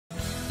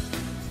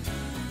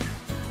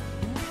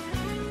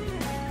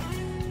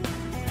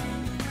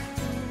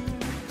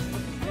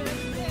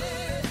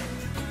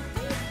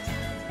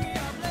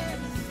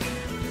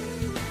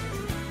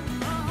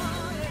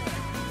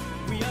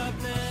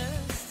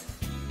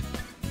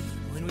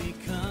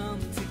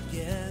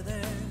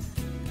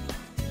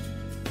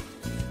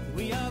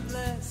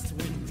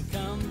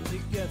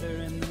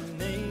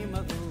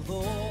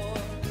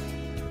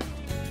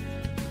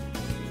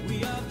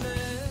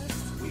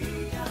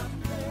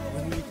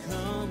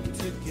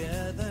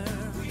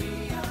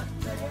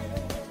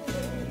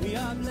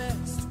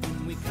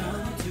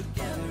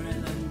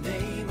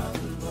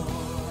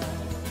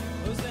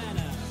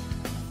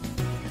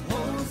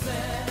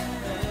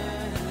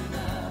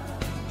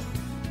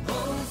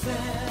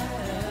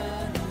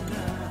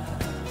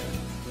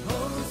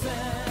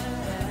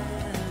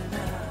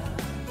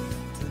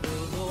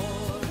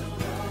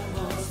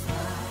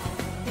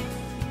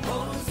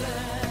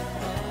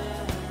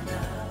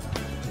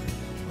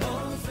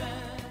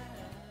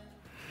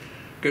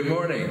Good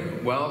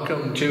morning.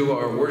 Welcome to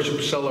our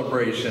worship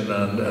celebration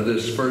on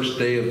this first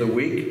day of the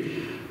week.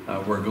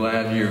 We're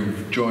glad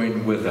you've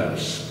joined with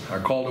us.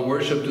 Our call to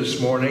worship this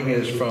morning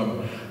is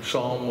from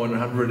Psalm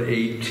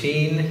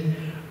 118,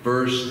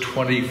 verse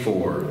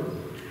 24.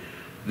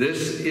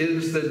 This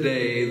is the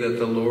day that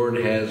the Lord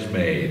has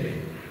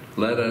made.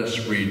 Let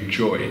us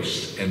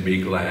rejoice and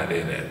be glad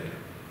in it.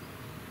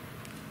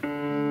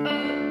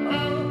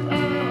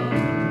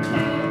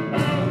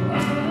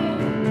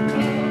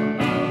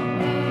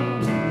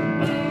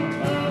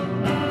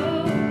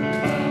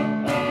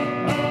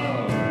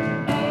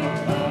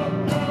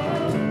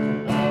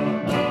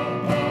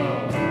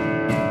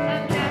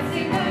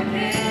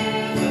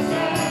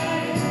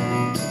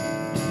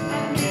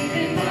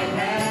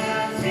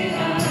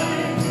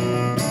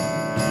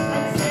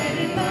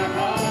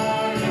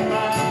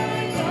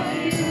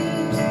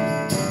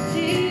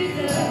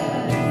 Jesus.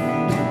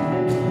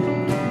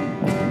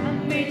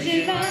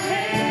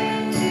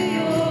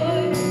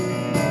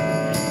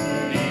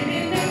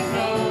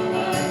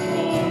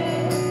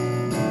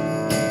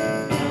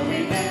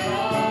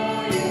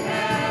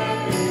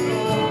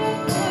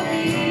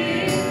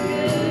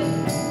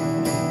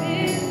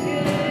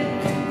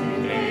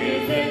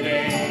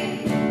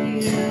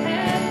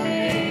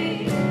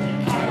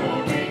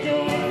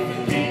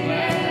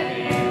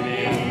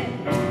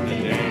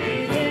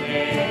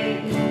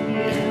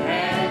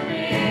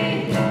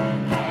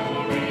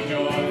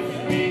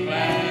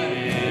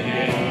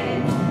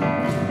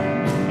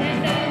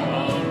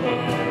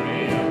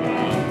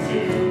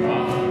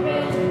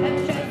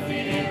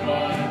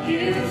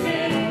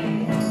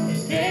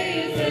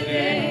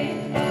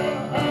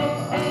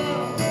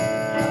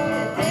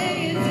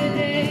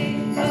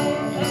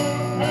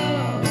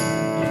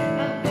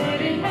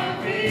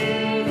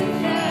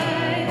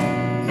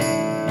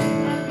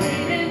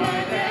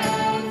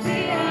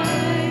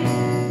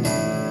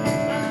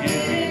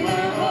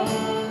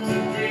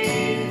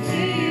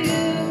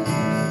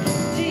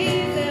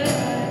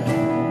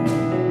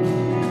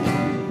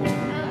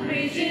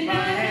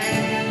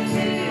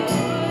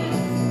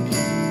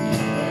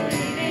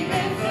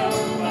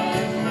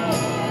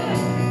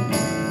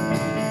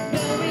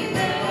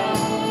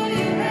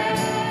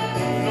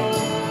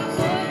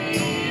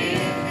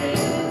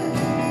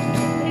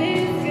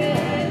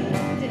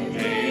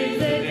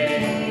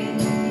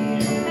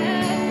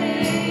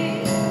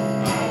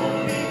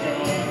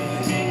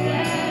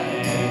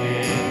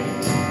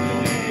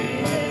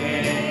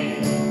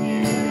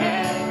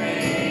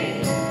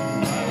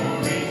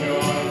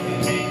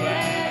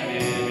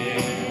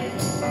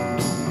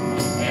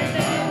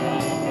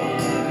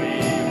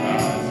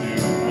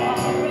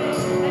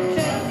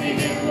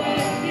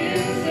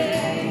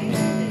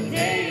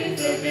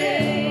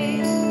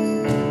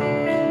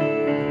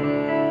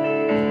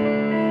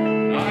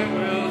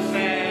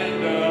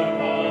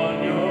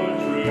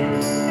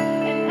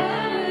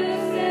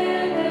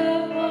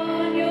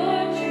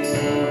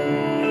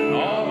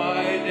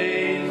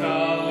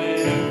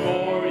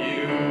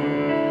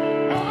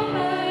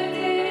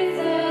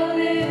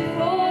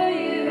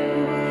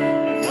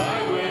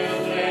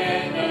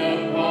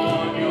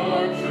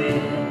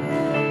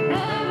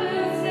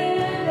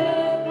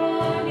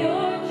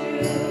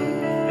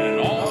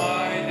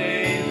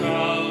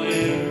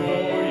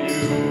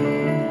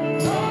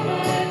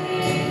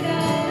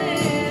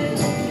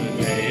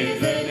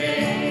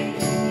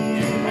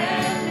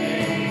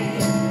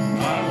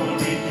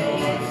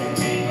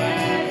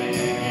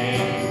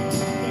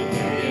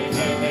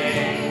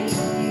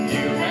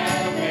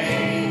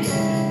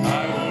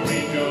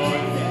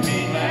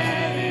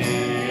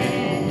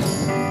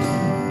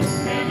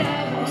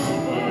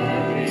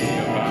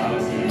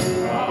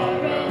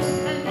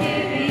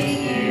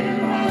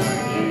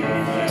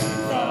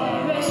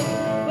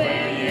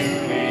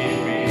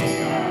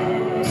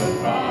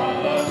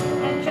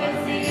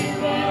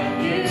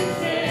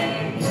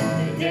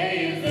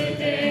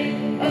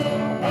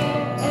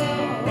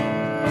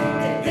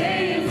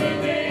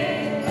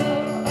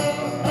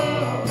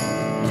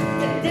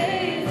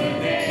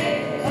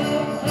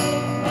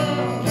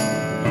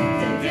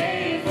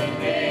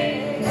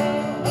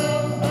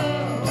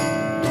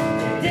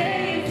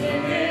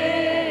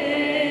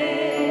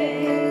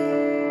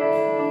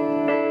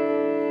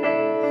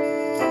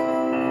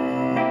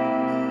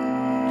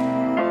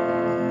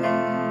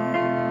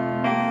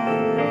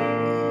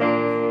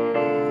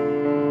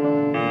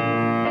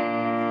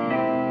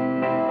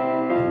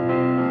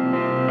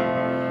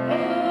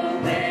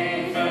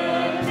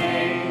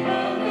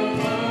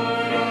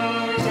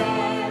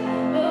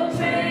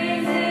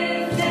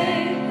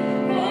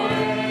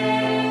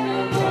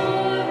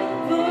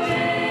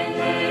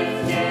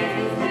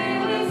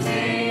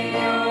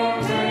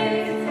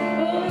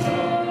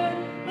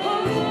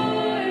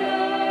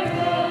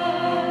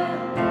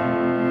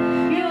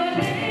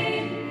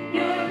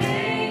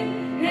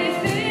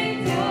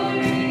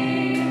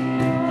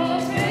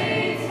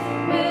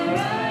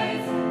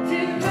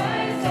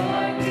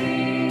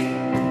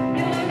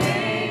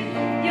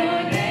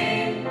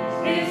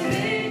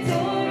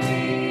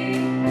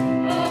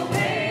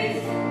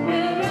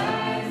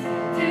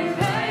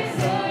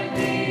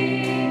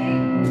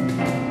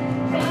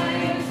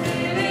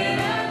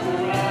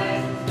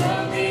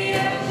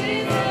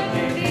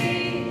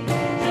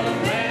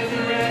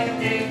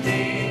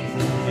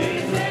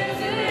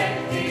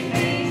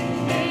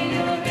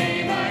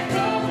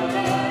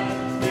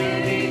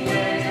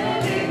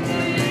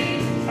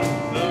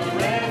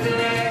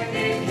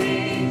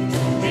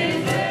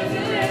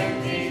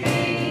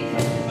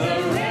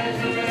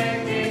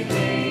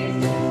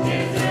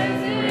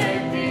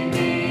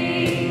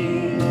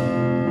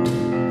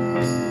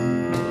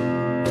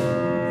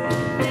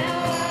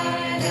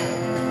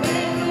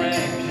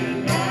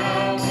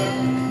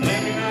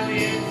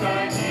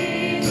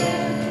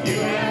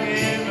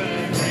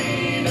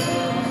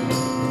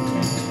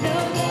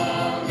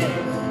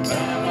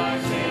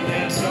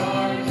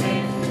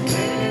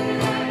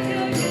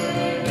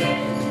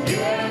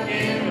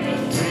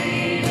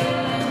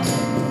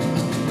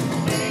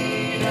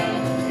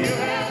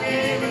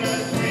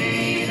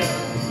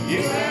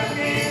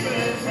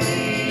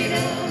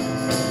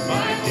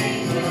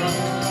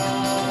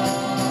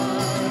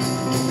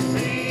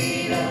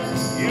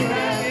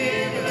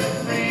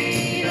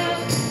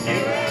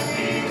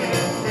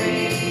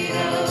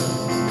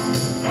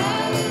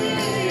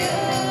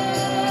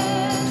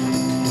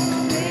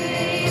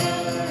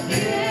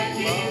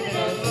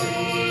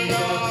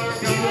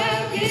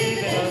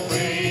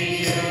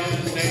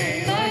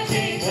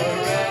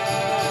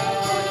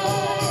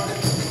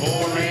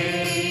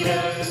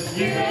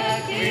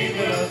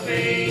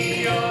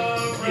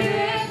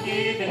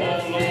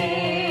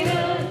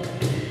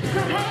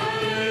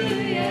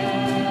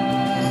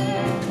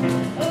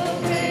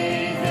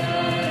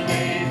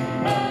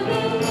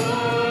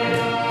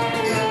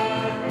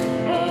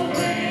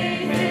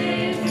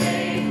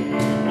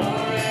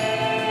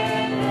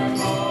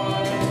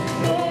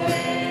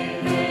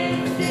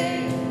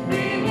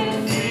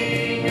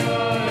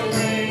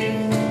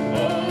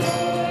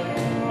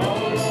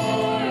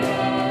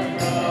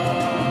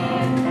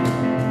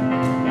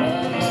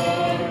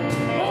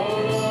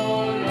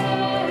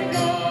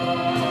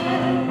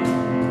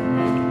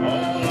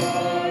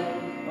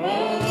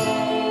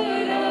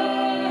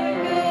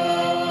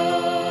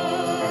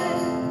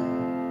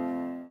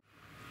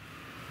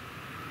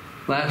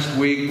 Last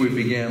week we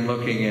began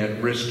looking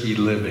at risky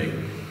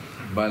living.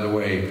 By the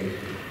way,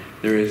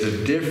 there is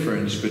a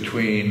difference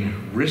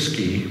between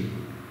risky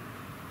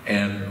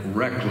and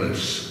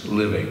reckless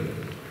living.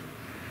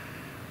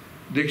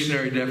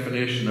 Dictionary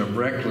definition of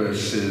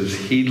reckless is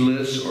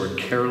heedless or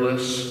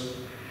careless,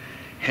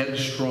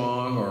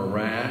 headstrong or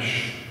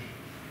rash,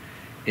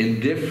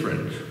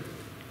 indifferent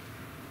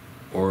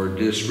or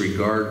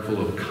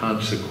disregardful of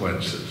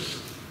consequences.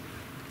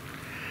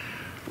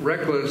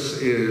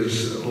 Reckless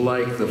is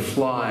like the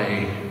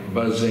fly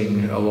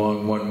buzzing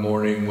along one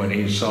morning when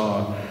he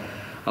saw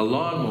a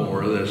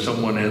lawnmower that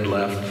someone had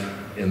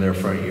left in their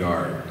front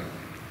yard.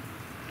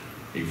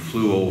 He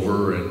flew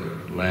over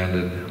and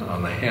landed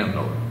on the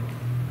handle.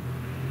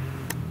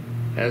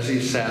 As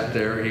he sat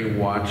there, he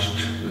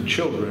watched the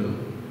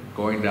children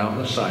going down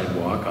the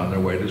sidewalk on their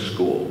way to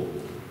school.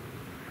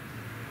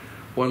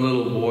 One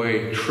little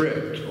boy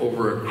tripped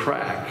over a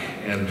crack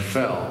and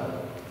fell,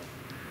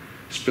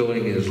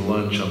 spilling his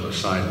lunch on the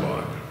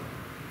sidewalk.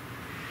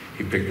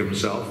 He picked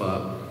himself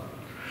up,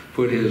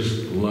 put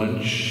his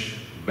lunch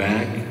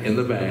back in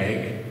the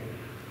bag,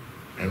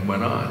 and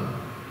went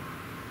on.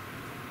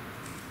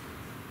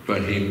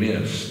 But he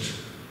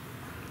missed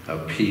a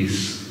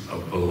piece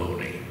of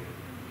bologna.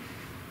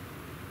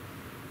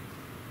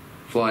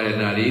 Fly had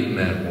not eaten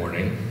that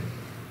morning,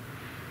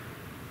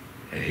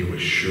 and he was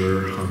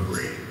sure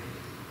hungry.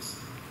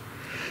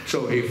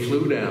 So he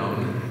flew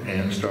down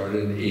and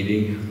started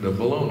eating the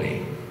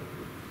bologna.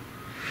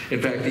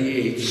 In fact, he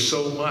ate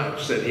so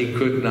much that he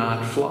could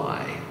not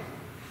fly.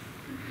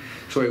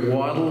 So he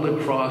waddled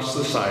across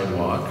the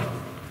sidewalk,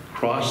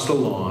 across the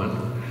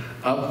lawn,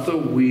 up the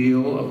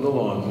wheel of the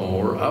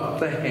lawnmower, up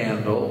the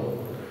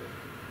handle,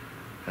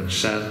 and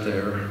sat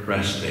there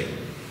resting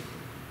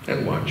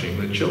and watching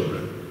the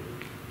children.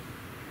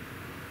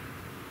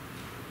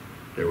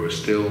 There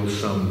was still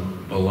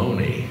some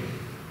bologna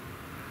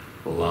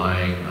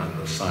lying on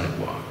the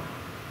sidewalk.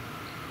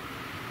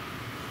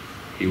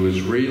 He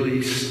was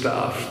really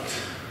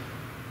stuffed,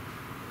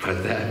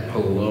 but that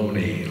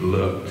bologna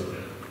looked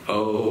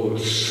oh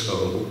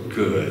so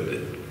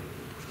good.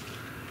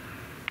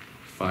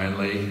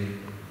 Finally,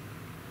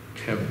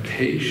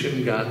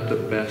 temptation got the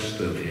best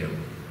of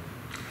him,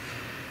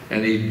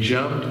 and he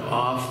jumped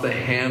off the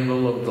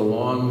handle of the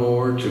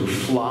lawnmower to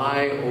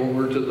fly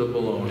over to the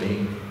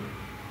bologna.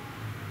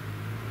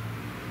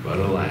 But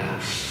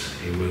alas,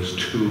 he was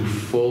too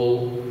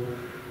full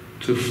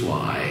to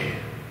fly,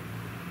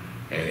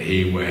 and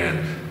he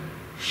went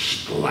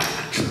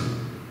splat,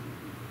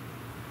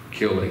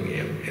 killing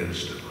him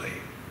instantly.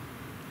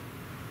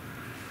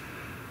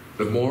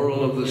 The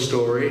moral of the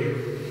story: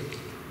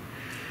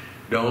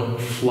 don't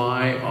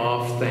fly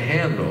off the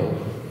handle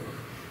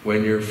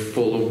when you're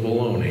full of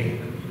bologna.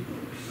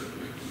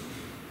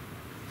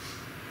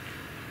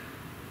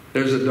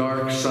 There's a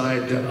dark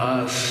side to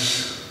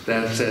us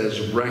that's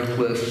as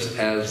reckless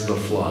as the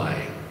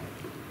fly.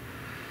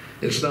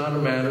 It's not a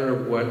matter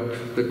of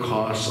what the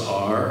costs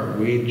are.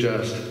 We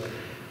just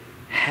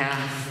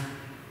have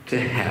to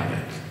have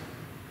it.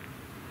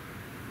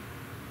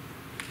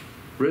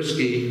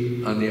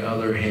 Risky, on the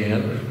other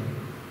hand,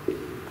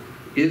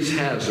 is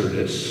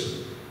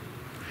hazardous.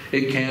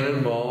 It can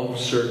involve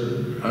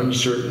certain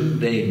uncertain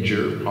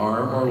danger,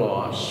 harm, or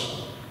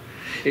loss.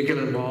 It can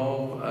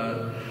involve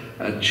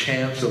a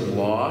chance of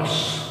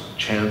loss,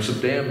 chance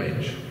of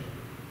damage.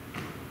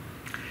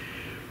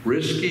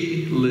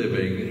 Risky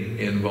living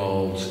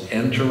involves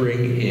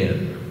entering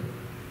in,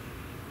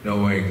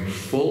 knowing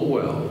full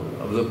well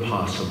of the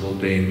possible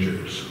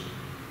dangers.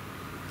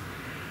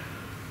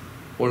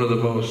 One of the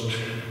most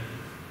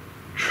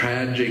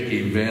tragic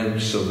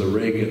events of the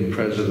Reagan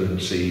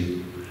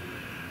presidency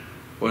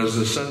was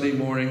the Sunday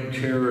morning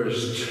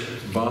terrorist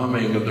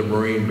bombing of the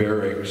Marine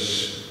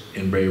barracks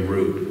in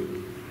Beirut,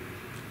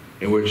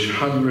 in which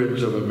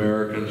hundreds of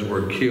Americans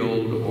were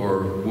killed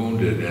or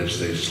wounded as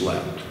they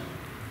slept.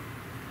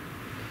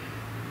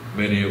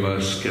 Many of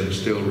us can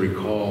still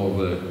recall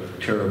the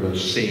terrible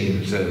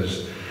scenes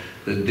as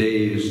the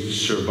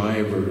dazed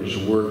survivors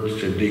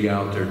worked to dig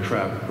out their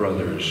trapped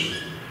brothers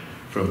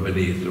from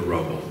beneath the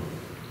rubble.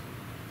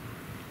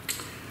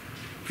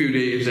 A few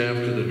days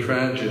after the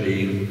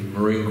tragedy,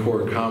 Marine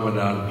Corps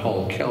Commandant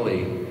Paul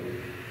Kelly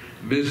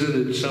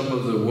visited some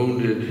of the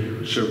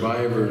wounded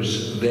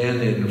survivors then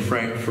in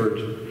Frankfurt,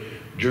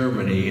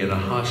 Germany, in a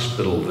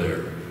hospital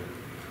there,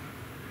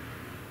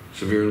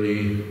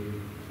 severely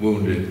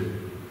wounded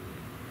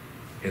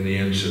in the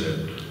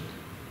incident.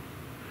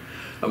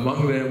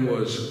 Among them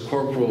was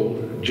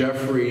Corporal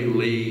Jeffrey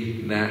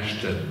Lee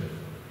Nashton.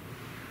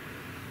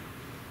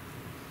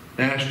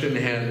 Nashton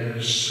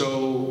had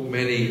so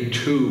many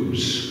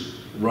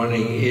tubes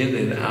running in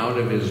and out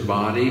of his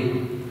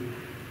body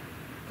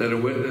that a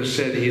witness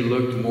said he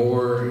looked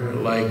more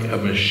like a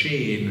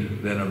machine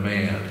than a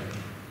man.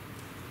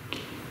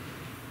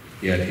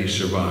 Yet he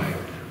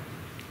survived.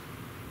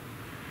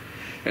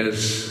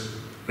 As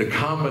the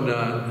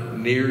commandant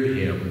neared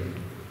him,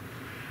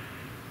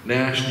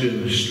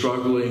 Nashton,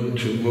 struggling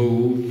to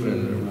move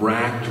and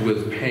racked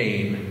with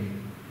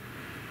pain,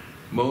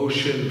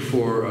 motioned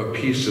for a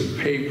piece of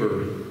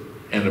paper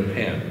and a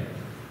pen.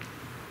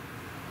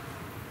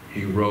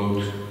 He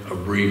wrote a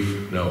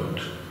brief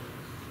note,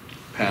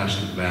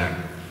 passed it back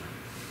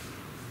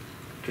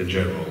to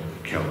General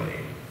Kelly.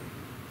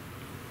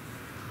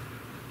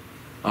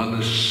 On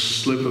the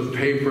slip of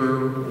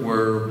paper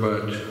were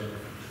but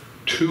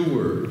 2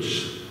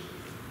 words,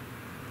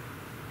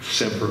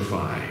 Semper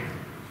Fi,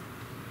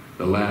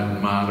 the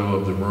Latin motto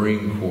of the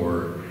Marine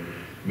Corps,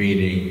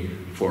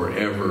 meaning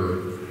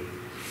forever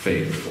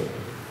faithful.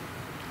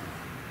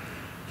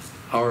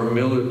 Our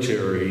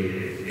military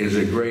is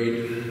a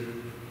great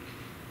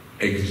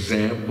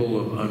example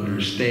of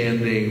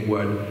understanding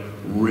what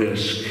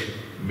risk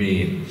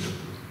means.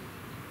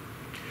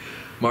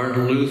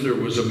 Martin Luther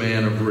was a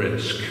man of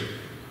risk.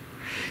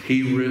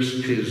 He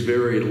risked his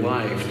very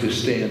life to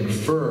stand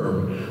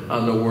firm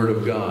on the Word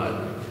of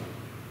God.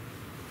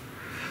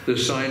 The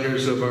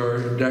signers of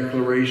our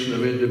Declaration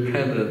of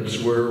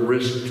Independence were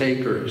risk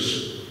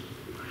takers.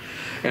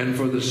 And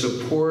for the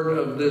support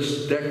of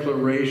this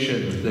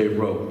declaration, they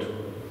wrote,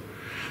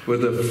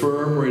 with a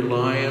firm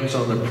reliance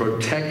on the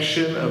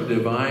protection of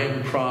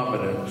divine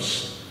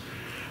providence,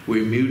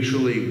 we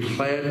mutually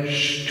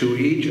pledge to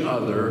each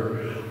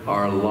other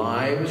our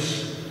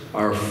lives,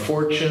 our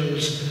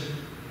fortunes,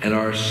 and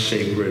our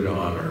sacred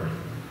honor.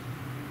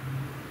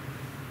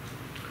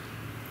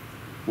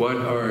 What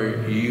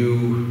are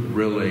you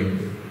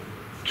willing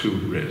to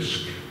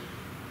risk?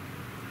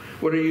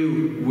 What are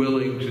you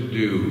willing to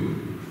do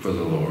for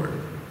the Lord?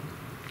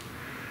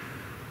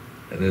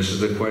 And this is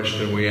the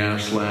question we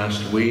asked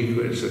last week.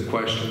 It's a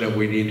question that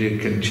we need to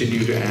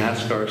continue to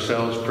ask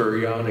ourselves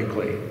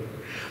periodically.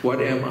 What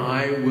am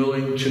I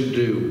willing to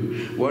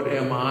do? What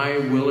am I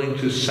willing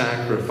to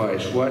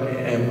sacrifice? What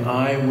am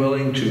I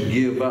willing to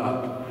give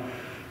up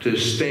to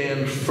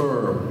stand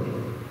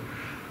firm,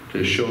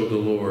 to show the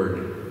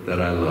Lord that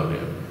I love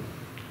Him?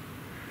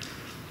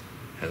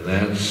 And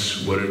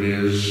that's what it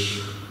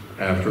is,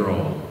 after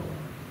all,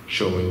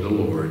 showing the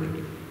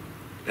Lord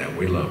that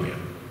we love Him.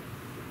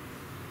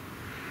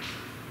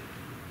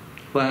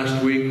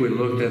 Last week we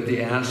looked at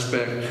the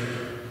aspect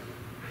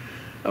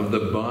of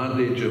the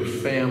bondage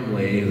of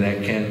family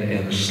that can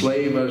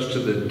enslave us to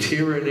the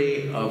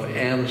tyranny of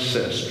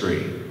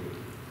ancestry,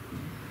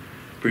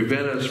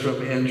 prevent us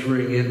from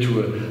entering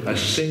into a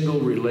single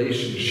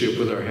relationship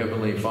with our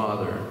Heavenly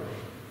Father.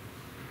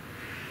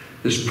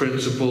 This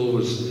principle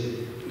was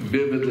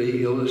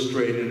vividly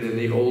illustrated in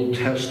the Old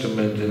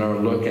Testament in our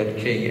look at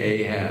King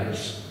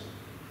Ahaz,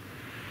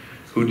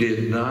 who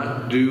did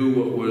not do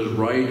what was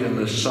right in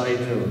the sight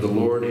of the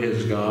Lord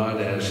his God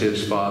as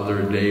his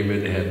father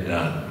David had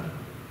done.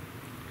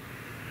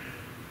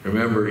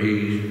 Remember,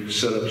 he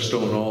set up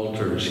stone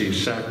altars. He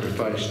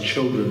sacrificed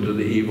children to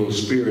the evil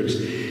spirits,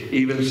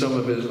 even some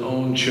of his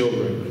own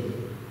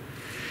children.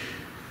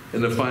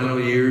 In the final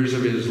years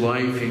of his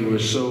life, he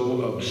was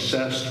so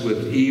obsessed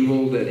with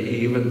evil that he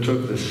even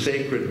took the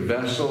sacred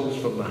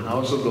vessels from the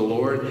house of the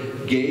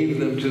Lord, gave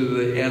them to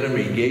the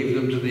enemy, gave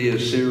them to the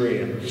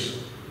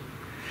Assyrians.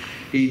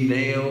 He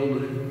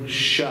nailed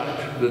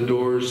shut the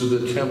doors of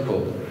the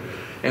temple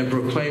and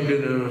proclaimed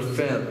it an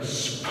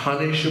offense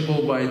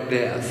punishable by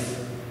death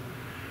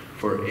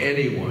for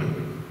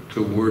anyone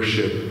to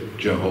worship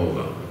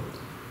Jehovah.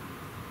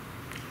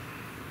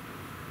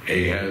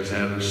 Ahaz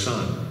had a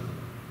son,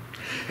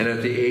 and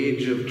at the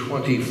age of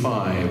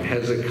 25,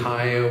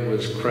 Hezekiah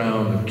was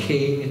crowned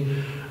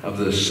king of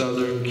the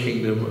southern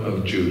kingdom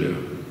of Judah.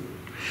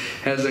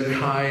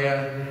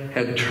 Hezekiah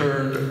had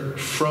turned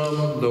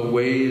from the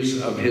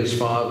ways of his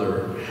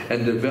father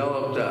and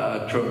developed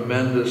a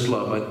tremendous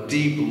love, a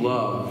deep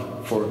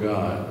love for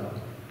God.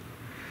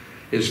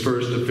 His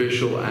first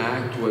official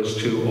act was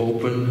to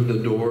open the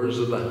doors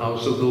of the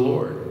house of the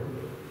Lord,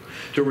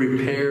 to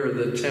repair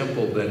the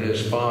temple that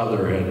his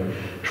father had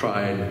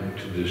tried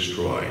to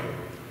destroy.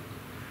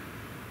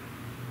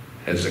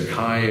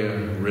 Hezekiah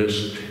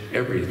risked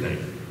everything: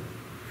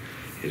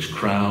 his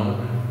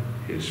crown,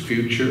 his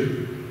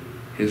future,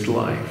 his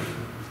life.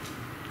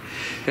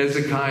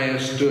 Hezekiah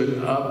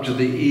stood up to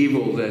the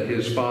evil that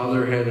his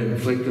father had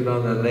inflicted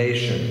on the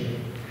nation.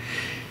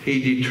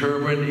 He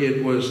determined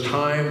it was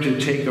time to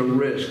take a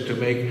risk, to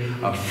make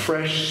a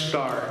fresh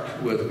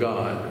start with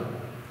God.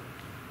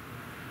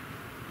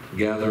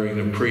 Gathering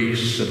the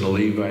priests and the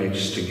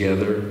Levites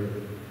together,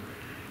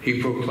 he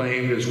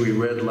proclaimed, as we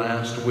read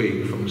last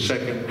week from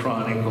 2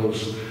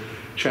 Chronicles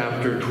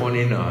chapter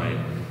 29,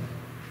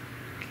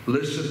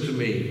 "Listen to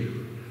me,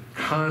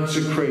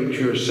 consecrate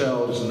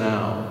yourselves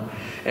now,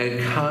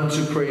 and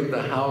consecrate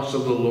the house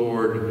of the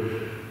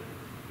Lord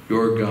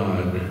your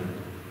God,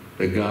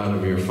 the God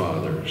of your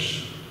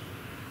fathers.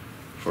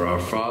 For our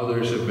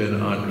fathers have been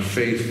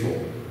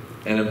unfaithful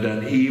and have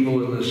done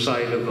evil in the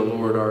sight of the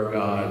Lord our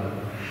God,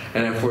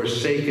 and have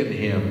forsaken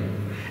Him,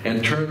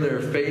 and turned their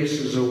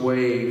faces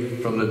away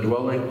from the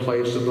dwelling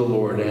place of the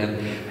Lord,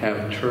 and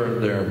have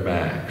turned their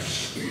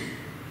backs.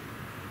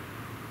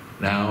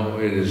 Now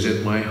it is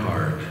in my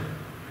heart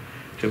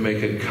to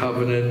make a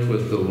covenant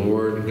with the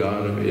Lord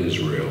God of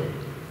Israel,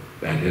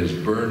 that His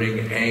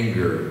burning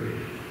anger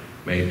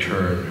may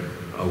turn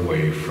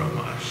away from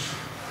us.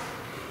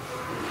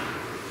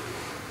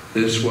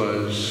 This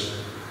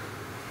was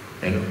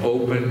an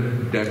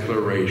open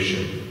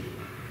declaration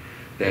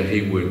that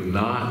he would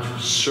not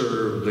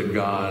serve the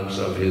gods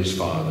of his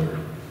father,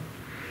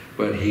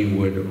 but he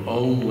would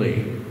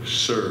only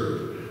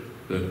serve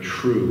the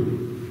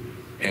true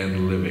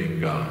and living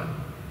God.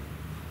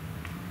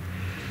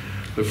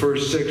 The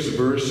first 6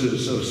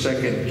 verses of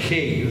 2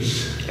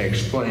 Kings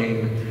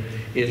explain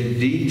in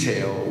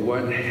detail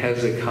what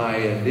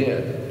Hezekiah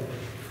did.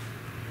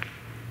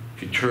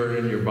 If you turn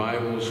in your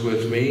Bibles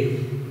with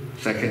me,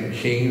 2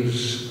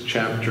 Kings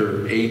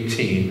chapter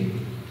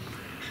 18,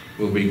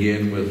 we'll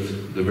begin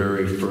with the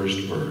very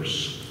first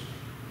verse.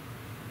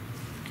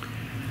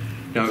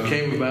 Now it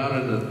came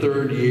about in the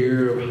 3rd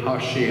year of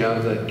Hoshea,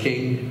 the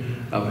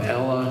king of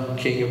Elah,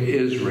 king of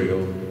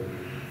Israel,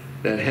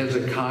 that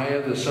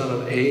Hezekiah, the son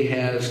of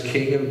Ahaz,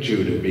 king of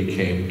Judah,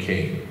 became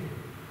king.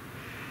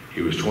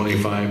 He was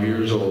 25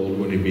 years old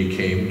when he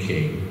became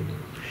king,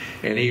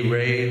 and he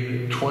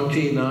reigned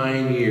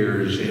 29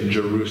 years in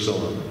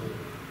Jerusalem.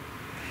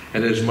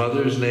 And his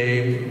mother's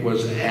name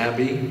was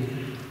Abi,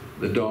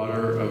 the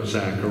daughter of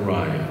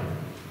Zechariah.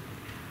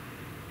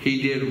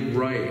 He did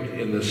right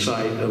in the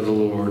sight of the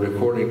Lord,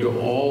 according to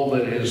all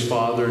that his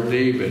father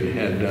David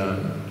had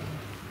done.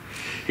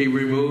 He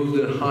removed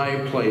the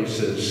high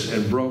places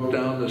and broke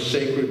down the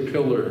sacred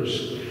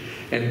pillars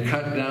and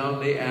cut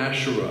down the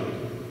Asherah.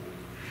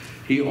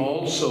 He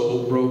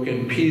also broke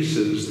in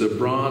pieces the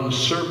bronze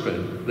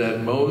serpent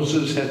that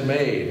Moses had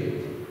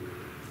made.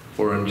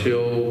 For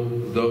until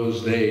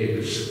those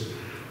days,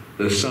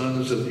 the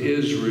sons of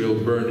Israel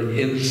burned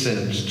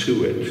incense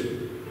to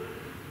it,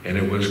 and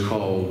it was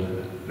called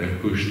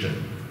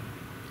Nehushtan.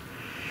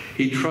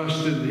 He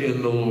trusted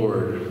in the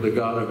Lord, the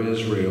God of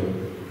Israel,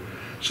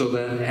 so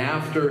that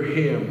after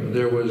him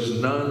there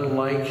was none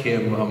like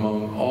him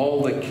among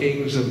all the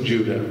kings of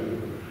Judah,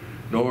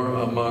 nor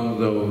among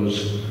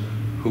those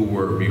who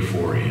were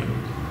before him.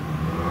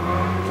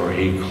 For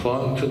he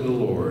clung to the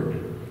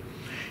Lord.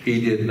 He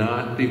did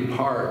not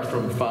depart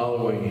from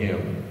following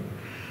him,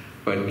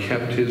 but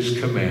kept his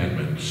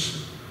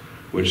commandments,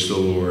 which the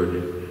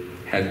Lord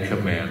had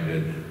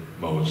commanded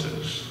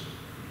Moses.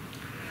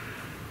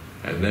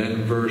 And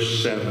then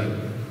verse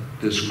 7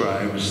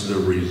 describes the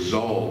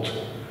result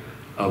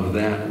of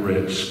that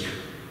risk.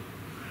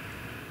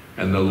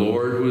 And the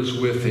Lord was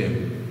with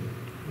him.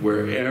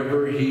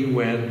 Wherever he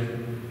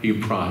went, he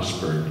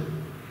prospered.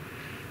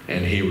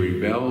 And he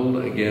rebelled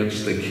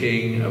against the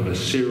king of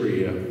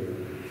Assyria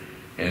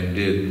and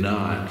did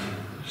not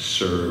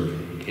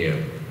serve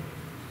him.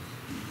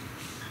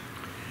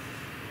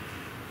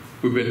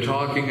 We've been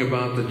talking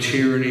about the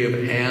tyranny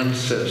of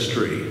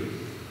ancestry.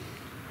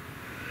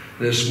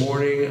 This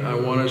morning, I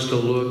want us to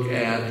look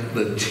at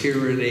the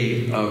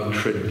tyranny of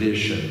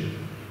tradition.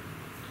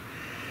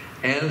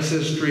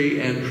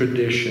 Ancestry and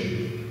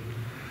tradition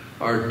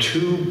are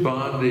 2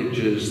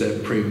 bondages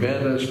that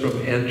prevent us from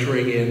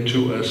entering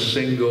into a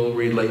single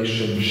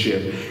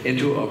relationship,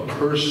 into a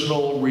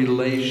personal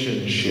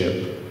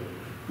relationship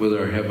with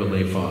our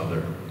Heavenly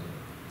Father.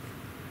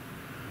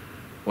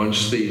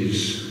 Once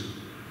these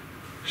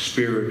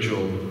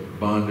spiritual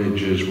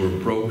bondages were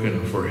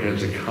broken for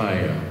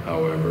Hezekiah,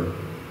 however,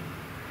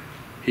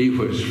 he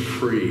was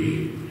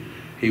free.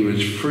 He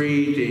was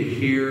free to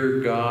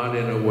hear God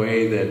in a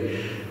way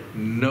that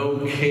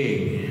no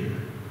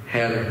king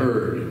had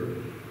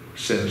heard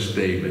since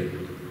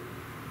David.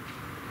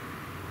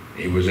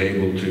 He was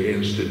able to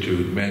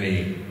institute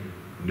many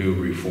new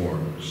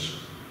reforms.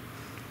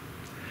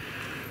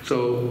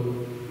 So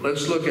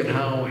let's look at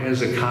how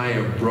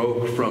Hezekiah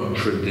broke from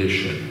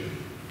tradition.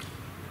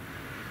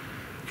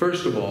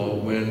 First of all,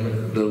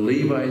 when the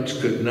Levites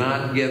could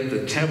not get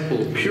the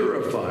temple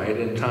purified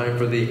in time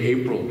for the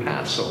April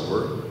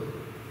Passover,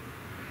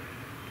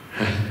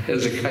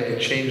 Hezekiah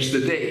changed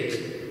the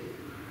date.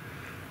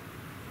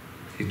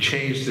 He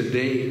changed the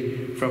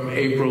date from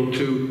April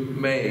to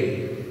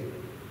May,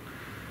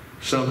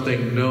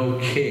 something no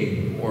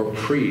king or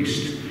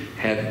priest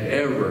had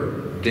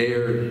ever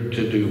dared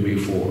to do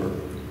before.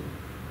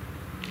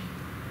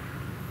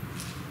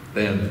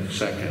 Then,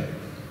 second,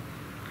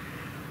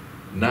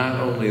 not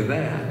only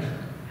that,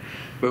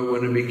 but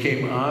when it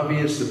became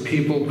obvious that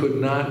people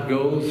could not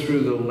go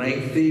through the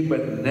lengthy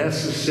but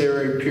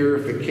necessary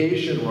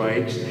purification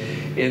rites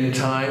in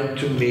time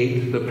to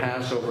meet the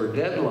Passover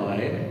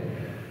deadline,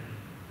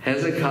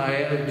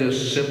 Hezekiah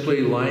just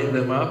simply lined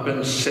them up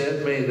and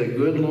said, "May the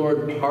good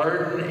Lord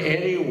pardon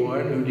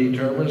anyone who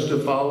determines to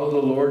follow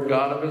the Lord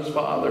God of his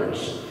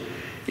fathers,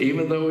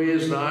 even though he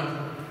is not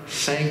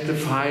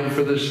sanctified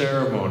for the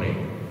ceremony."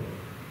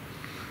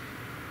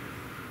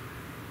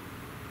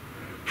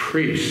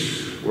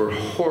 Priests were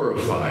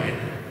horrified.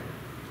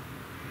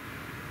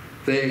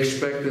 They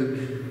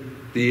expected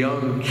the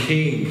young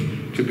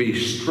king to be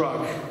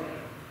struck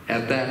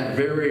at that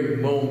very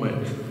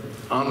moment,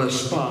 on the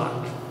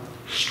spot,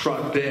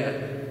 struck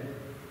dead.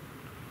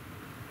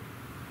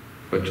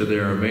 But to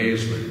their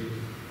amazement,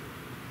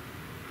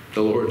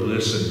 the Lord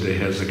listened to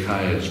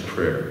Hezekiah's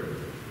prayer,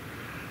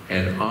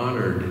 and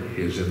honored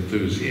his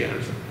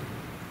enthusiasm.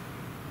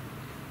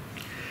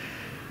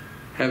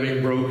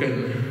 Having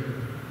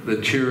broken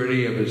the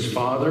tyranny of his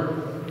father,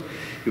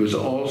 he was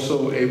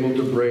also able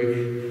to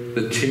break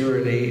the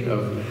tyranny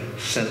of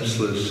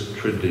senseless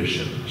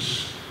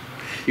traditions.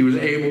 He was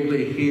able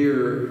to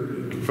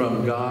hear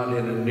from God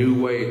in a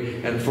new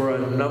way, and for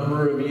a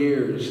number of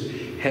years,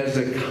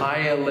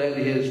 Hezekiah led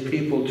his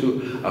people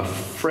to a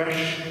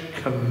fresh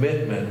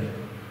commitment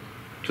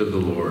to the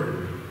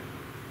Lord.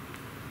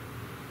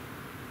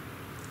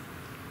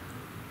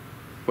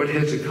 What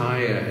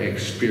Hezekiah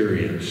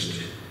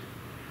experienced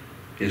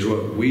is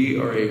what we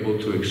are able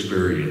to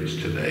experience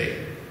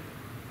today.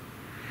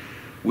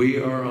 We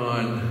are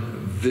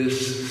on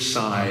this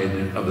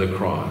side of the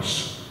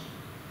cross.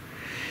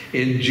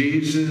 In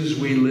Jesus,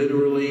 we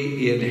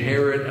literally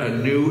inherit a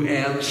new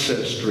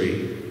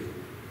ancestry.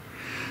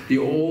 The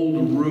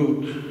old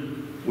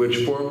root,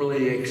 which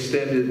formerly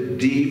extended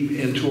deep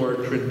into our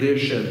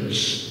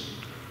traditions,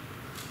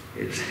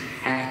 is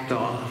hacked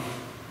off.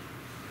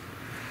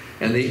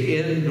 And the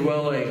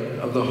indwelling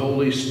of the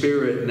Holy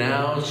Spirit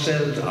now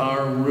sends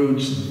our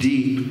roots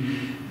deep,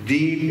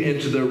 deep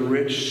into the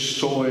rich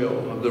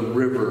soil of the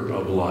river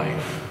of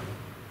life.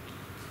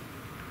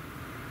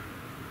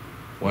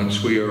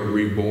 Once we are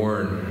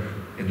reborn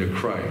into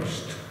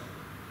Christ,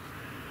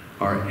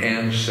 our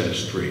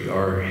ancestry,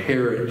 our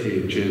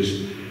heritage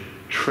is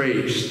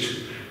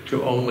traced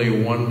to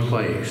only one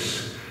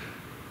place,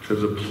 to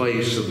the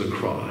place of the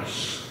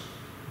cross.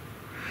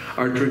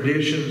 Our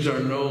traditions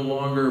are no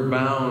longer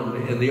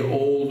bound in the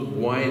old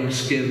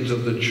wineskins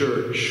of the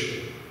church,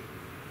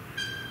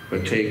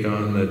 but take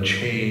on the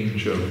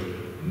change of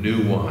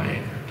new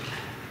wine.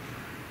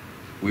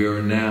 We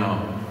are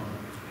now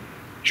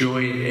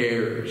joint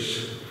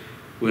heirs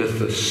with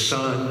the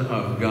Son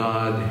of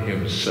God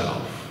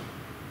himself.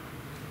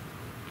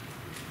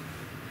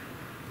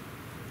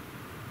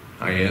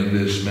 I end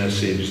this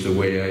message the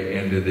way I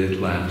ended it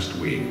last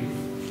week.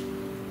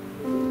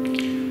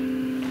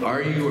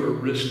 Are you a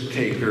risk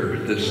taker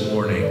this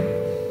morning?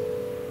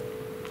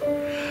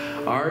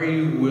 Are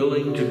you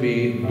willing to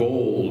be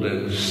bold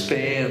and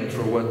stand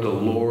for what the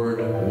Lord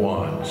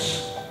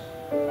wants?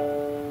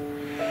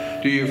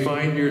 Do you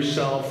find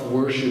yourself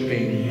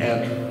worshiping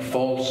at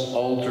false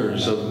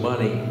altars of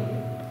money,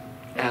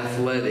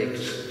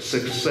 athletics,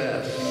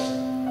 success,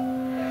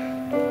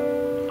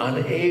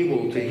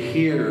 unable to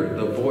hear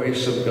the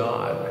voice of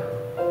God?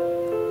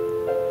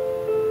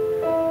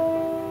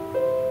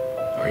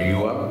 Are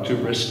you up to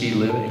risky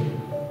living?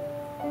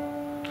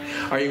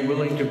 Are you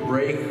willing to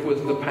break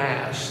with the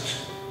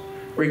past,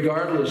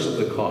 regardless of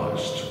the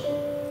cost,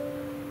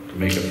 to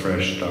make a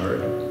fresh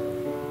start?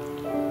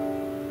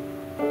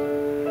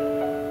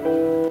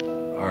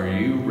 Are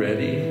you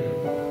ready?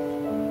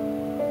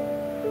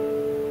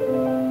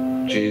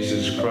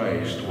 Jesus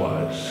Christ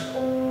was.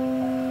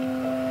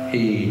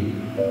 He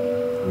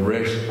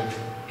risked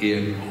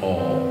it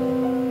all.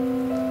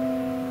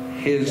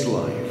 His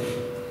life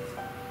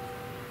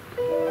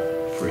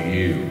for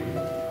you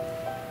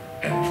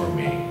and for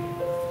me.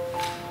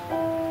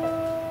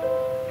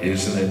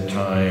 Isn't it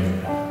time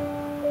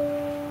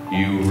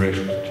you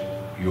risked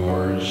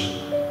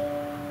yours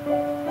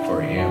for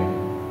him?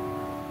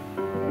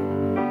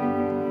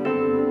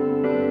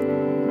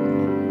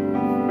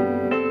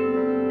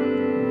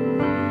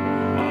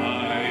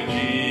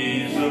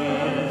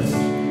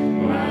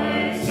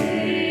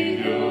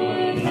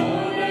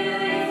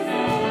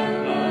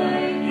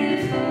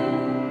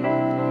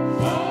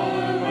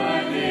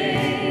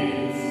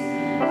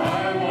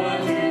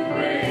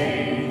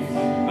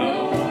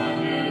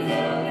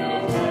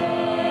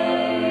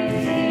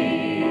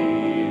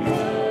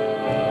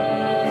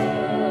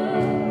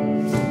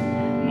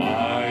 My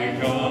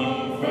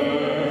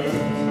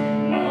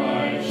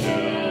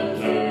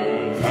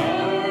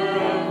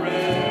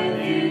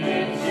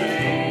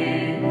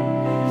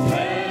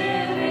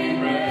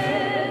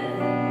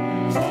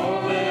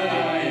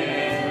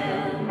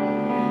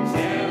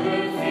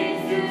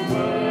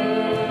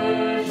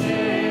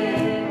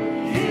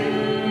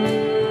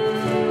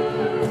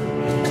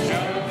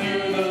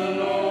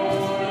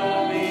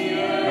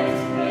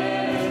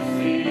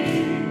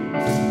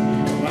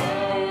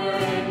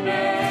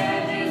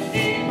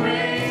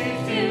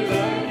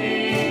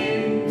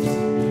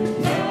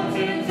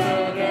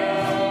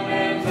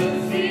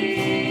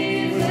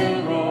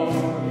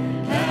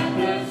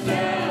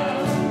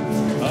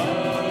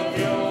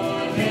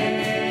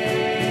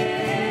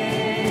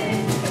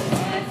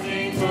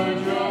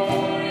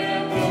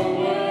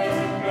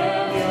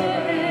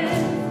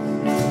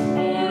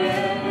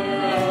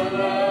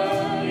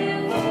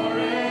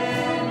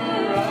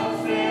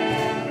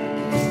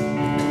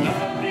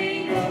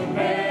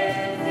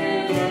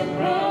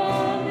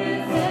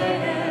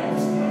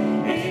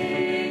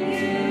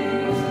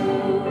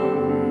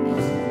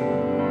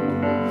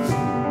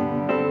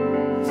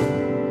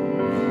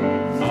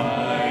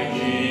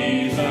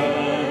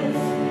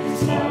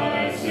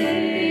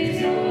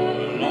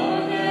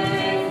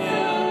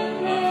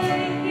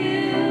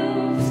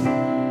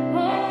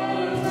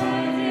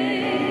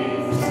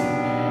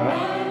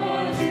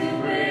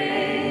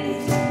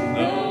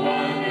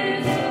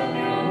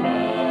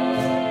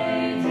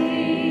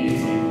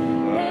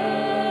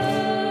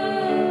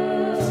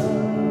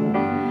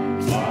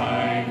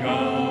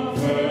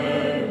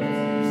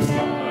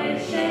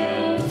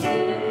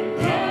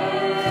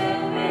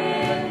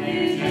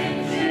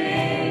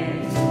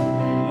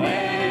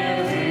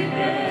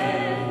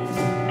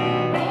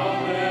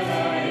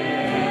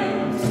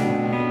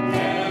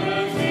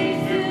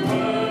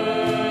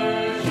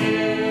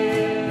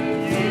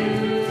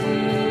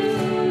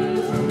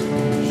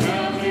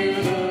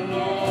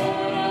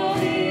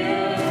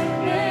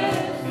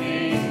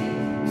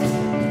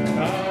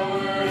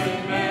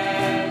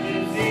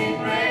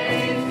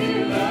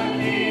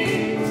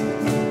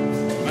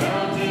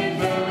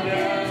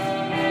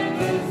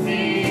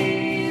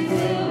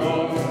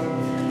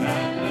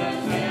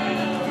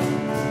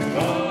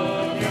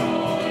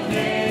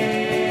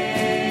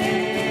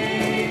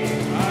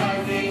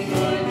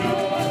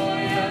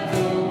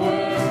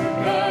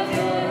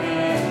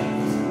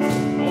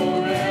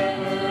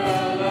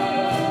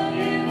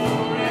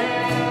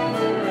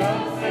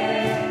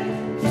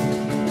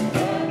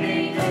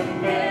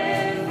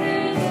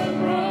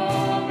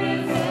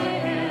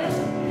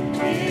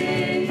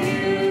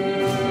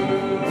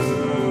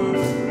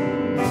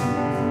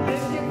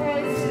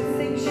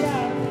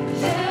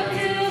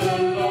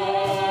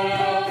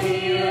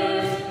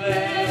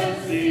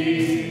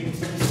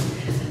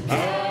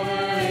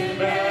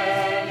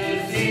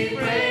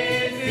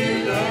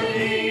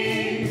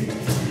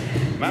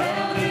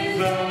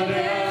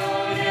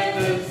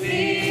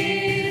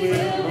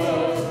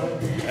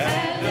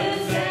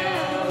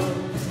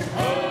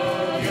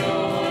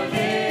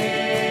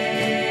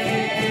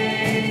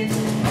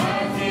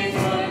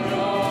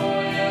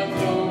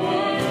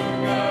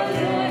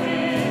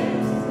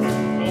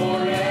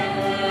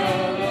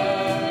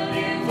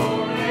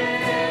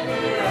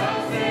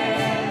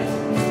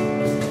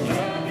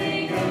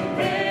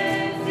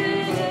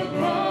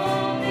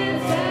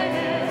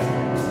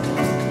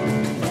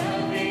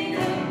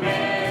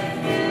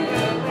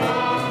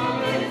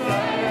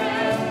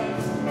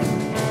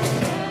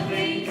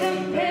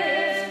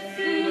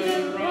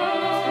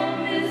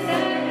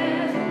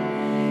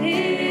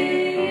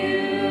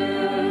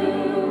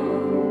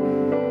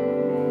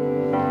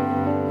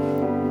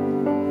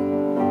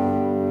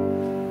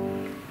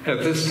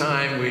At this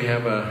time, we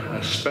have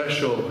a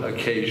special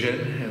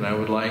occasion, and I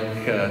would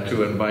like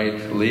to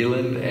invite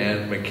Leland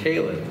and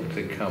Michaelan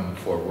to come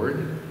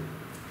forward.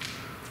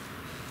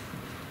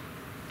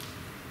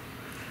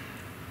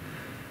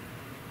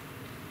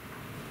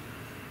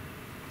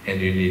 And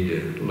you need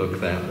to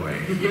look that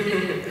way.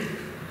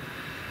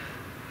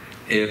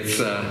 It's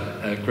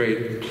a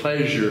great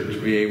pleasure to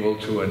be able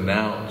to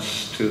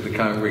announce to the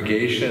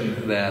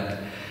congregation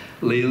that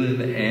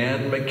Leland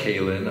and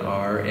Michaelan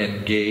are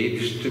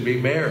engaged to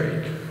be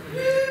married.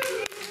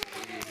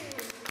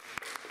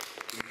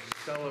 We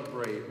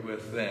celebrate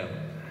with them,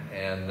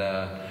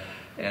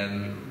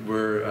 and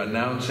we're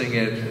announcing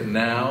it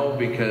now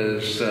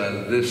because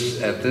at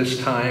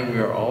this time we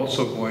are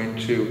also going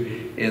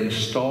to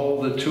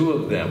install the two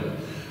of them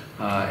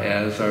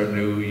as our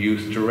new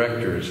youth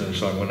directors. And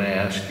so I'm going to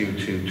ask you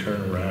to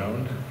turn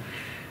around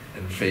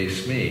and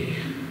face me.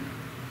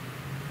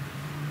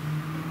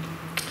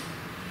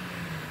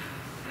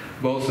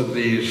 Both of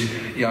these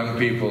young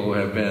people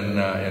have been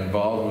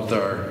involved with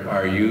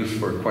our youth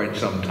for quite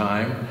some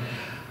time.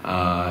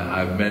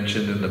 I've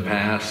mentioned in the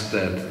past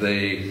that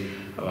they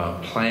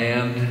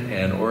planned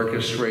and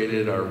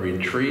orchestrated our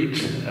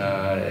retreat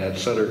at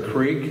Sutter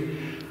Creek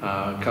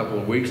a couple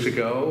of weeks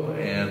ago,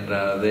 and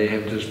they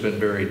have just been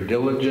very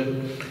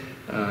diligent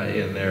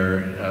in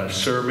their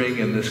serving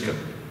in this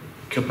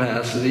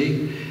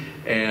capacity.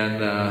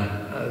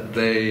 And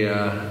they,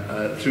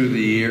 through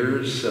the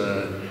years,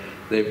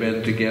 they've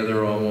been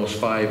together almost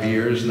 5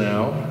 years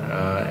now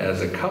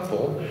as a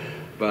couple,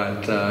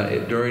 but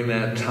during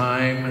that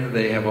time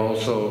they have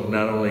also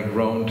not only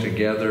grown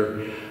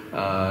together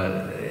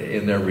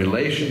in their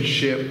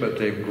relationship, but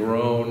they've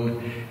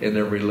grown in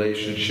their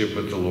relationship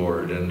with the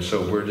Lord. And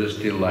so we're just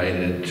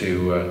delighted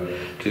to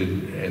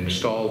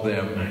install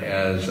them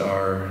as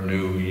our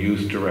new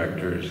youth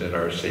directors at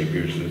our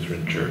Saviour's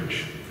Lutheran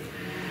Church.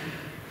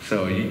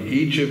 So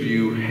each of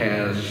you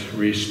has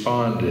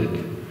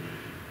responded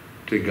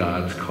to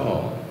God's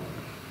call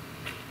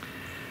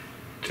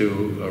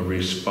to a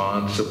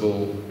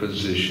responsible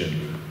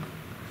position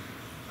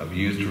of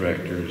youth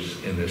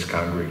directors in this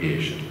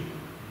congregation.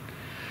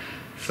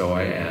 So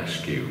I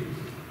ask you,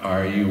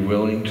 are you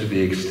willing, to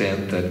the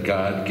extent that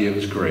God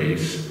gives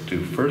grace,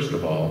 to first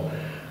of all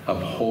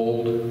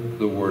uphold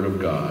the Word of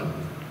God?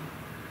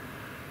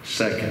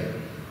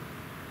 Second,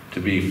 to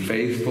be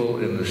faithful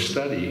in the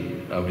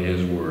study of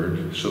His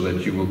Word so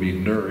that you will be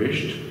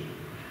nourished.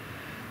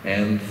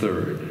 And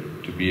third,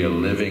 to be a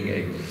living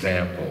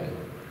example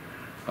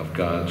of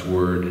God's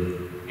Word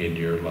in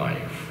your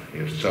life?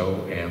 If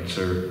so,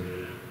 answer,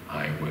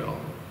 I will.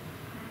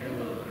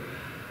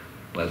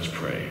 Let's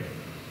pray.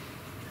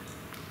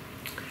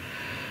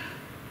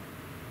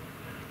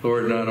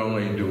 Lord, not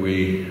only do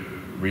we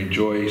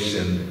rejoice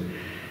in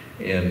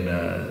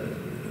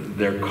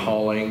their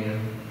calling,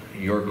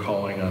 your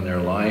calling on their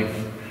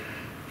life,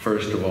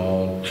 first of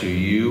all to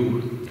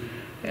you,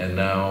 and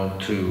now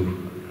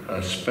to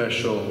a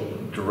special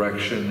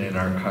direction in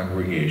our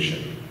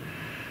congregation.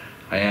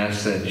 I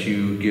ask that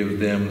you give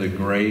them the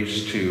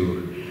grace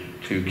to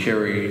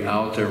carry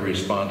out their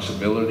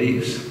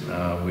responsibilities.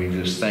 We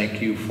just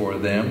thank you for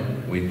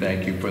them. We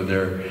thank you for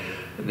their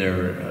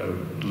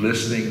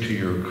listening to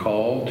your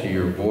call, to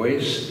your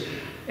voice,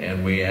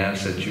 and we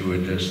ask that you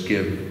would just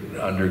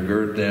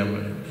undergird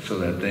them so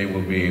that they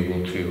will be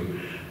able to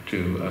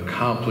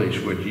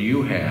accomplish what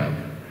you have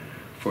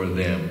for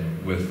them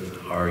with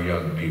our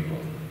young people.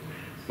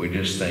 We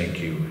just thank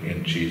you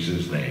in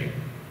Jesus' name.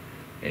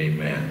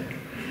 Amen.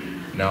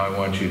 Now I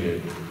want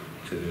you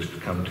to just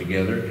come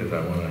together, because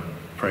I want to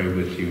pray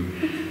with you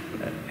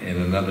in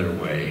another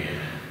way.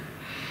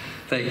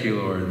 Thank you,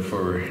 Lord,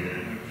 for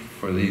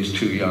these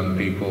two young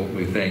people.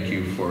 We thank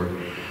you for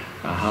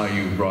how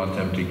you brought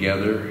them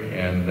together,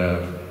 and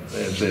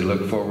as they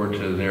look forward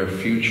to their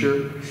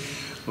future,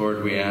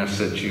 Lord, we ask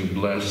that you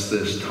bless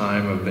this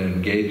time of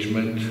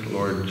engagement.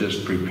 Lord,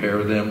 just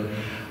prepare them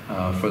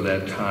for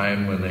that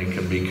time when they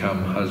can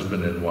become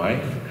husband and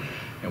wife,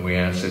 and we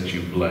ask that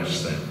you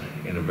bless them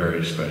in a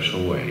very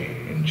special way.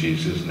 In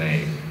Jesus'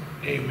 name,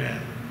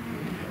 amen.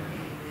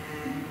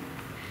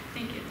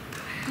 Thank you.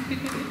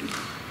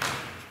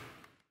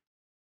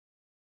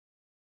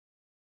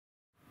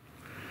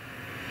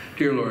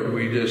 Dear Lord,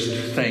 we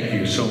just thank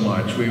you so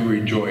much. We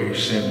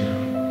rejoice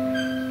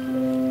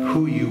in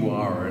who you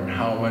are and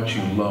how much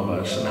you love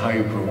us and how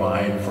you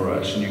provide for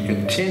us, and you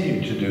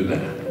continue to do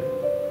that.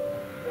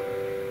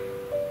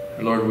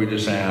 And Lord, we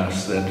just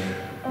ask that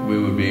we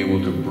would be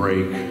able to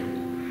break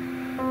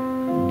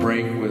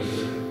with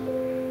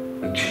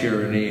the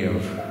tyranny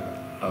of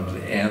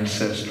the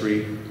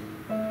ancestry,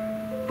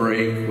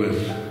 break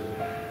with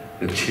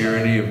the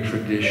tyranny of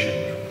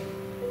tradition.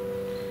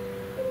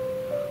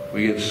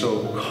 We get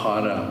so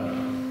caught up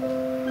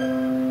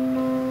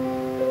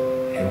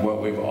in what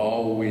we've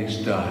always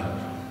done.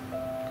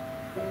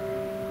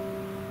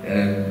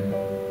 And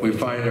we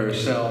find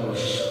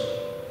ourselves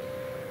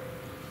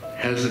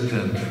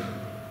hesitant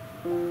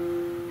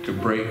to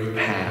break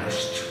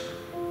past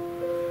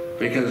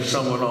because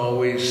someone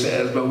always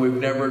says, but we've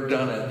never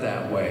done it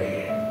that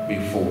way.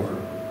 before.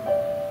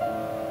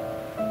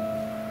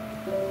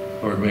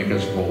 Lord, make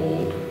us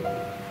bold.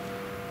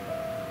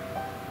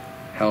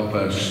 Help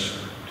us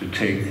to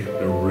take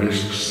the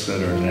risks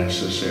that are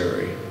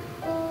necessary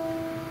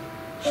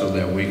so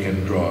that we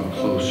can draw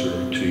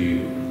closer to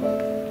you.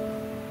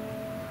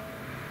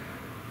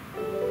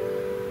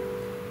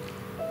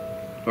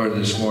 Lord,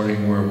 this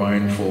morning we're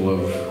mindful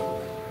of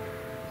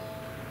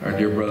our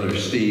dear brother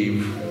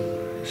Steve,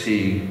 as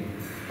he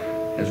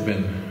is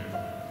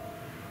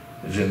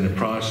in the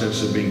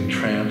process of being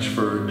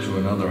transferred to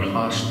another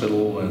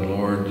hospital, and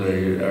Lord,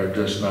 they are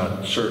just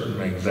not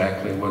certain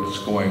exactly what's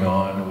going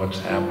on and what's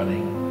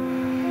happening.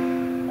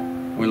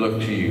 We look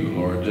to you,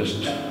 Lord,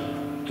 just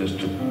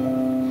to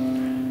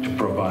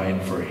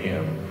provide for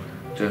him.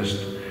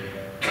 Just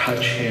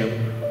touch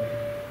him,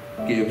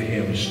 give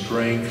him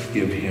strength,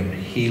 give him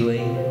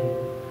healing,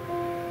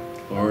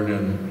 Lord,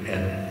 and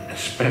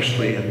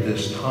especially at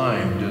this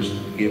time, just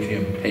give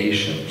him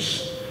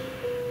patience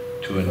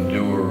to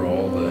endure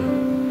all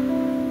the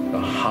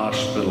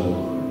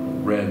hospital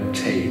red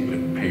tape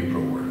and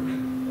paperwork.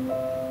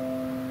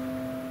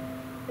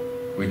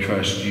 We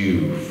trust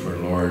you for,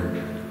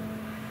 Lord,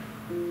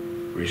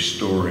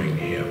 restoring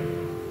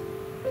him,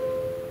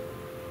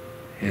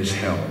 his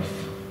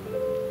health,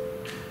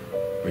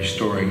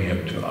 restoring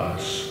him to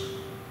us.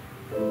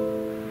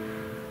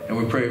 And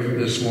we pray for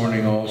this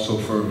morning also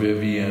for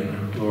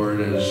Vivian, Lord,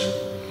 as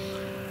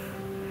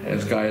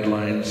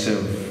guidelines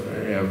have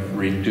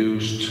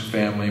reduced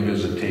family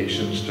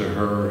visitations to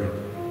her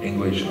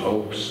English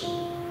Oaks.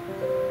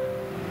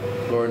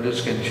 Lord,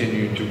 just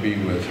continue to be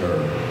with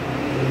her,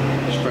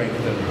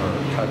 strengthen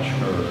her, touch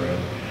her,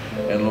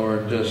 and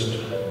Lord, just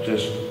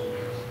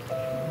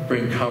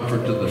bring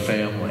comfort to the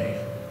family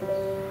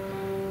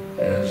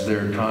as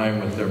their time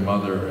with their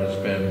mother has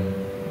been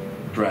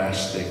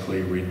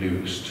drastically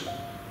reduced.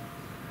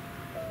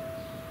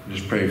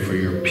 Just pray for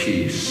your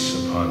peace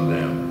upon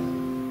them.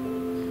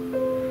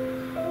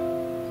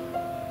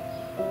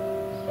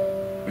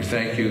 We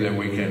thank you that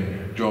we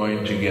can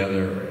join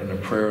together in a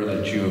prayer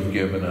that you have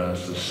given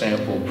us, a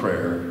sample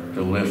prayer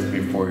to lift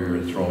before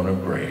your throne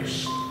of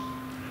grace.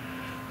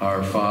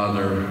 Our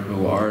Father,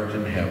 who art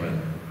in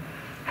heaven,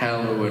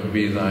 hallowed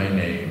be thy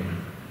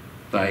name.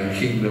 Thy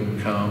kingdom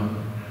come,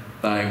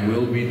 thy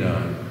will be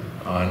done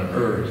on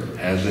earth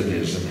as it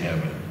is in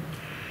heaven.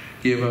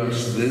 Give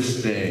us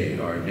this day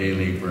our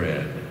daily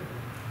bread,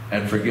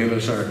 and forgive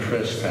us our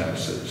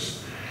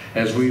trespasses,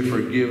 as we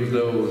forgive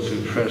those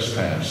who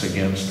trespass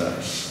against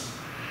us.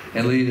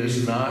 And lead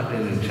us not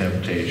into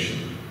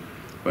temptation,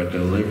 but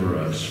deliver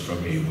us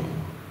from evil.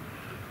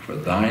 For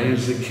thine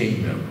is the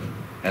kingdom,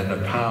 and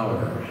the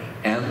power,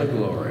 and the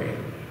glory,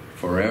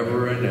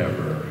 forever and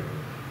ever.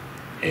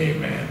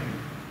 Amen.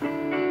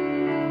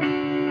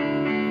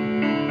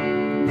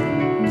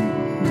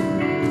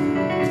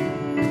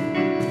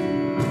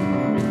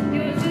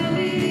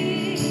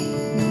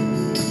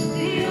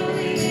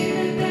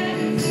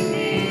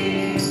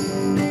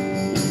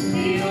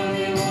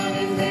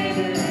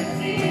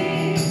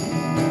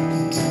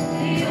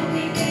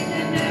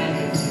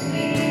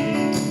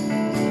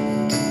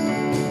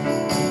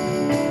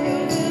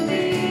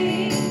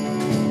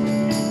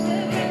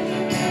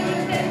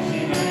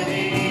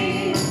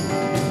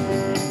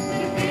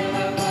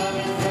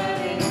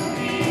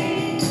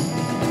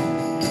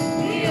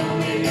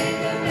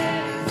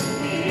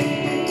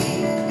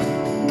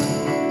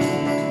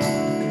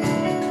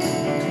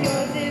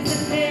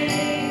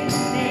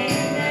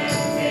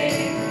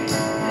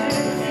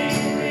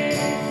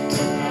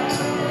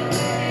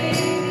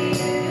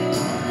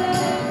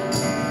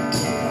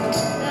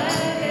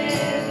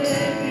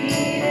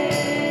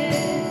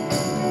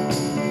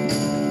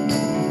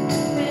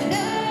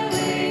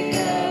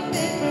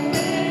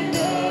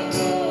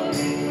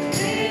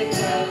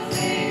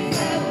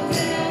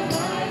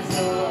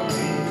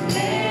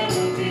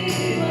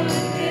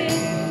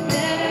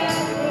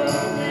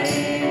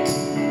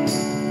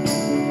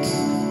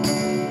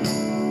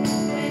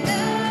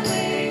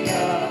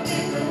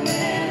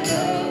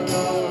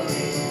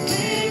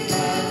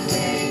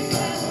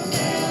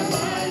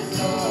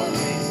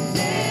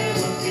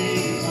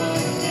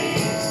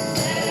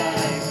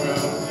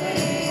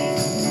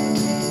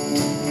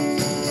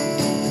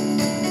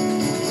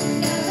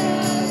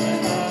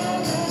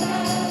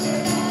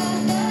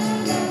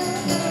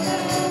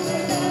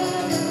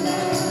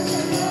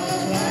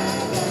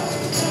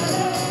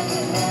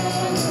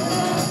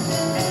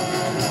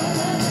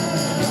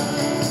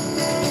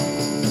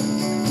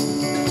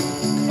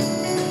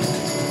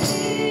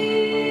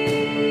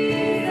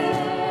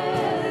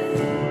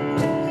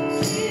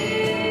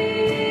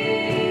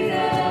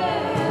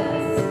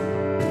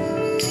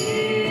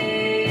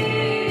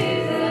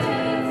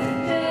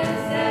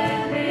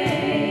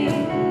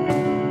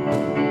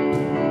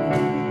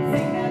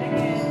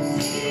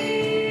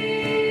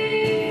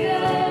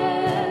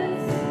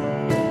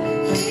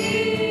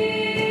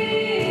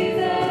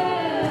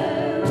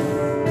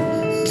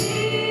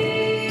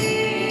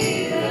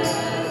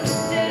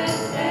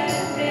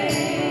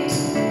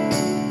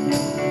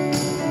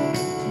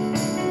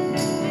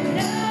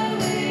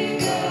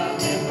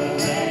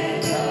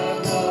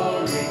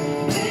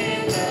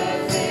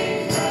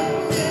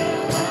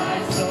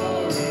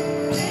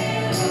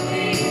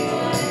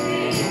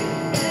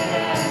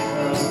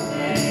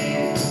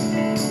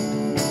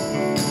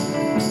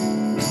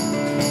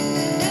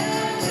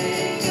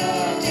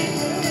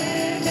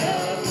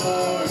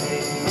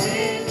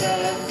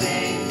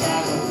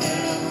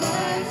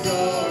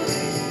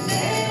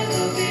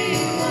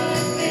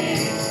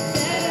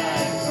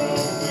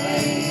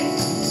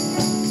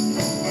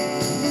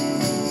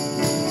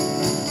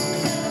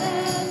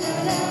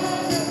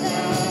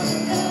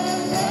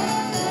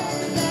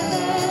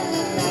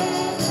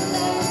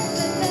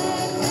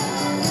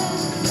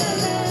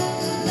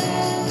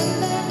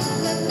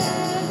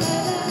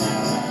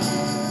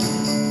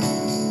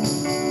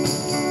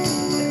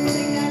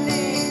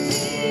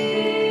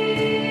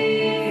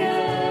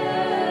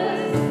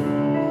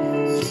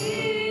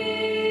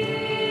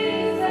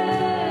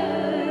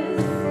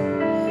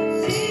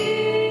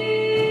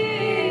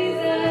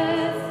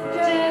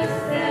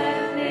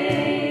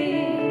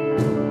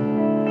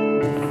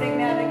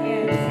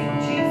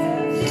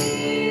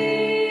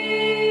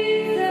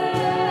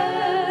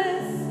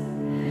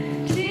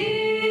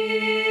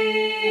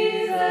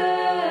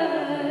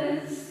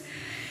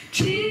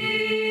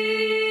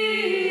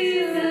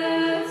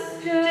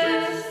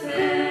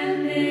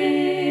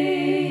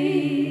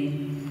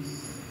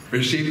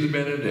 receive the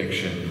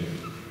benediction.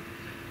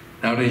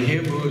 Now to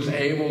him who is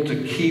able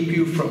to keep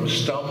you from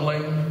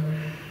stumbling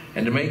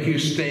and to make you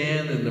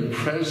stand in the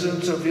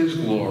presence of his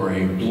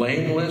glory,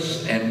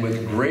 blameless and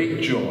with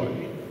great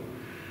joy,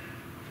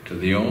 to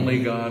the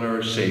only God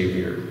our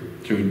Savior,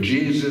 through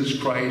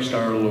Jesus Christ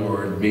our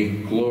Lord,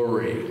 be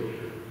glory,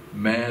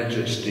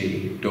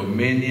 majesty,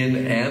 dominion,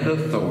 and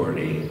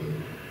authority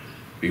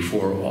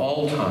before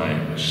all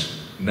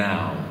times,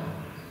 now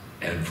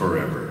and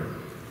forever.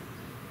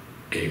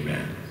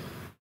 Amen.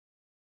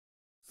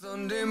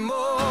 Sunday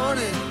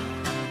morning,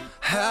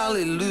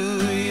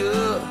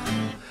 hallelujah,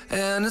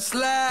 and it's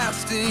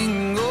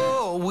lasting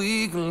all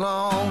week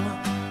long.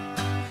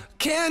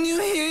 Can you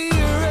hear